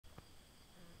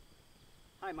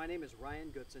Hi, my name is Ryan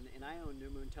Goodson and I own New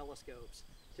Moon Telescopes.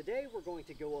 Today we're going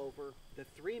to go over the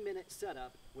 3-minute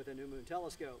setup with a New Moon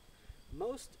telescope.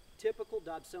 Most typical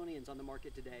Dobsonians on the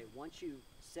market today, once you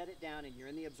set it down and you're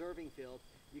in the observing field,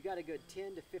 you got a good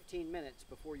 10 to 15 minutes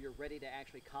before you're ready to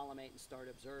actually collimate and start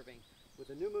observing. With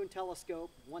a New Moon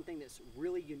telescope, one thing that's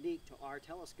really unique to our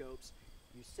telescopes,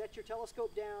 you set your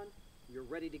telescope down, you're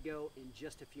ready to go in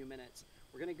just a few minutes.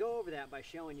 We're going to go over that by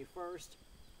showing you first,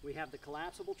 we have the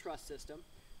collapsible truss system.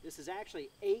 This is actually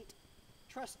 8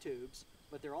 truss tubes,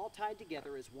 but they're all tied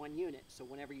together as one unit. So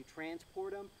whenever you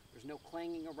transport them, there's no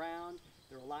clanging around.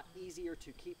 They're a lot easier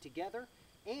to keep together.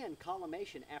 And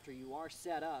collimation after you are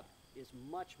set up is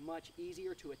much, much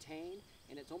easier to attain,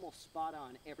 and it's almost spot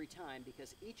on every time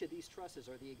because each of these trusses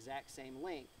are the exact same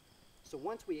length. So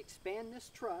once we expand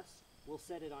this truss, we'll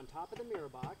set it on top of the mirror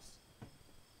box.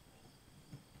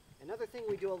 Another thing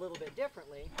we do a little bit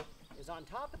differently is on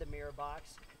top of the mirror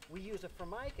box, we use a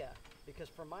Formica because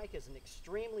Formica is an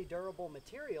extremely durable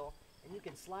material and you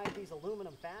can slide these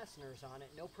aluminum fasteners on it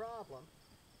no problem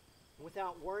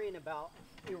without worrying about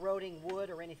eroding wood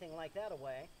or anything like that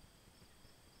away.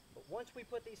 But once we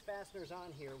put these fasteners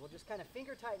on here, we'll just kind of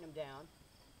finger tighten them down,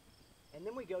 and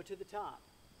then we go to the top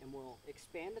and we'll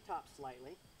expand the top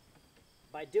slightly.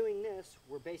 By doing this,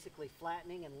 we're basically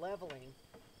flattening and leveling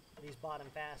these bottom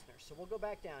fasteners. So we'll go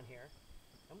back down here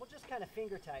and we'll just kind of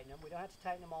finger tighten them. We don't have to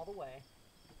tighten them all the way.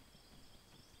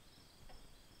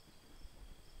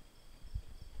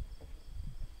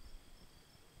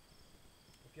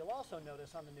 If you'll also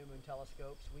notice on the New Moon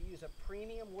telescopes, we use a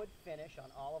premium wood finish on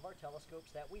all of our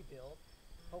telescopes that we build.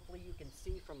 Hopefully you can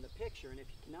see from the picture, and if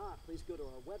you cannot, please go to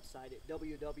our website at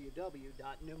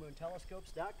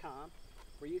www.newmoontelescopes.com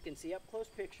where you can see up-close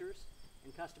pictures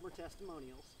and customer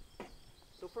testimonials.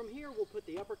 So from here we'll put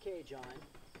the upper cage on.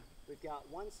 We've got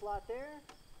one slot there,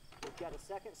 we've got a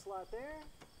second slot there,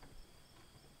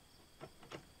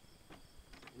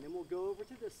 and then we'll go over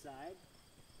to this side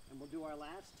and we'll do our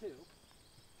last two.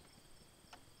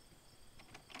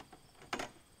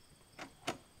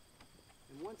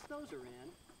 And once those are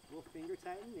in, we'll finger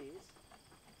tighten these.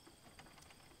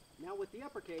 Now with the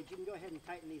upper cage, you can go ahead and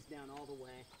tighten these down all the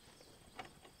way.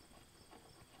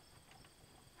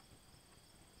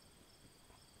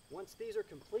 Once these are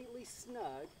completely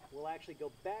snug, we'll actually go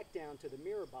back down to the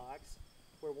mirror box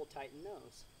where we'll tighten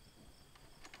those.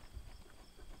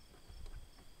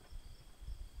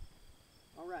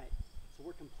 Alright, so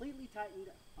we're completely tightened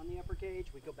on the upper cage.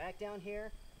 We go back down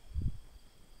here.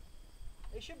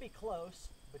 They should be close,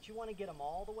 but you want to get them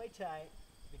all the way tight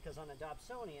because on a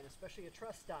Dobsonian, especially a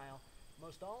truss style,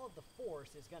 most all of the force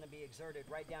is going to be exerted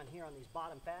right down here on these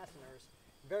bottom fasteners.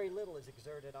 Very little is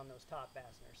exerted on those top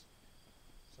fasteners.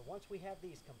 So once we have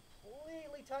these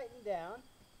completely tightened down,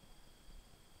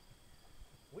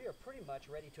 we are pretty much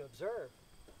ready to observe.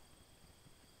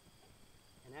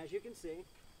 And as you can see,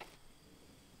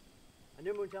 a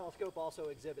New Moon telescope also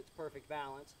exhibits perfect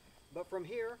balance. But from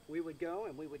here, we would go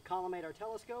and we would collimate our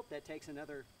telescope. That takes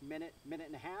another minute, minute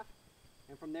and a half.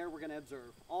 And from there, we're going to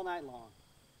observe all night long.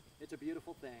 It's a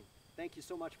beautiful thing. Thank you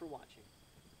so much for watching.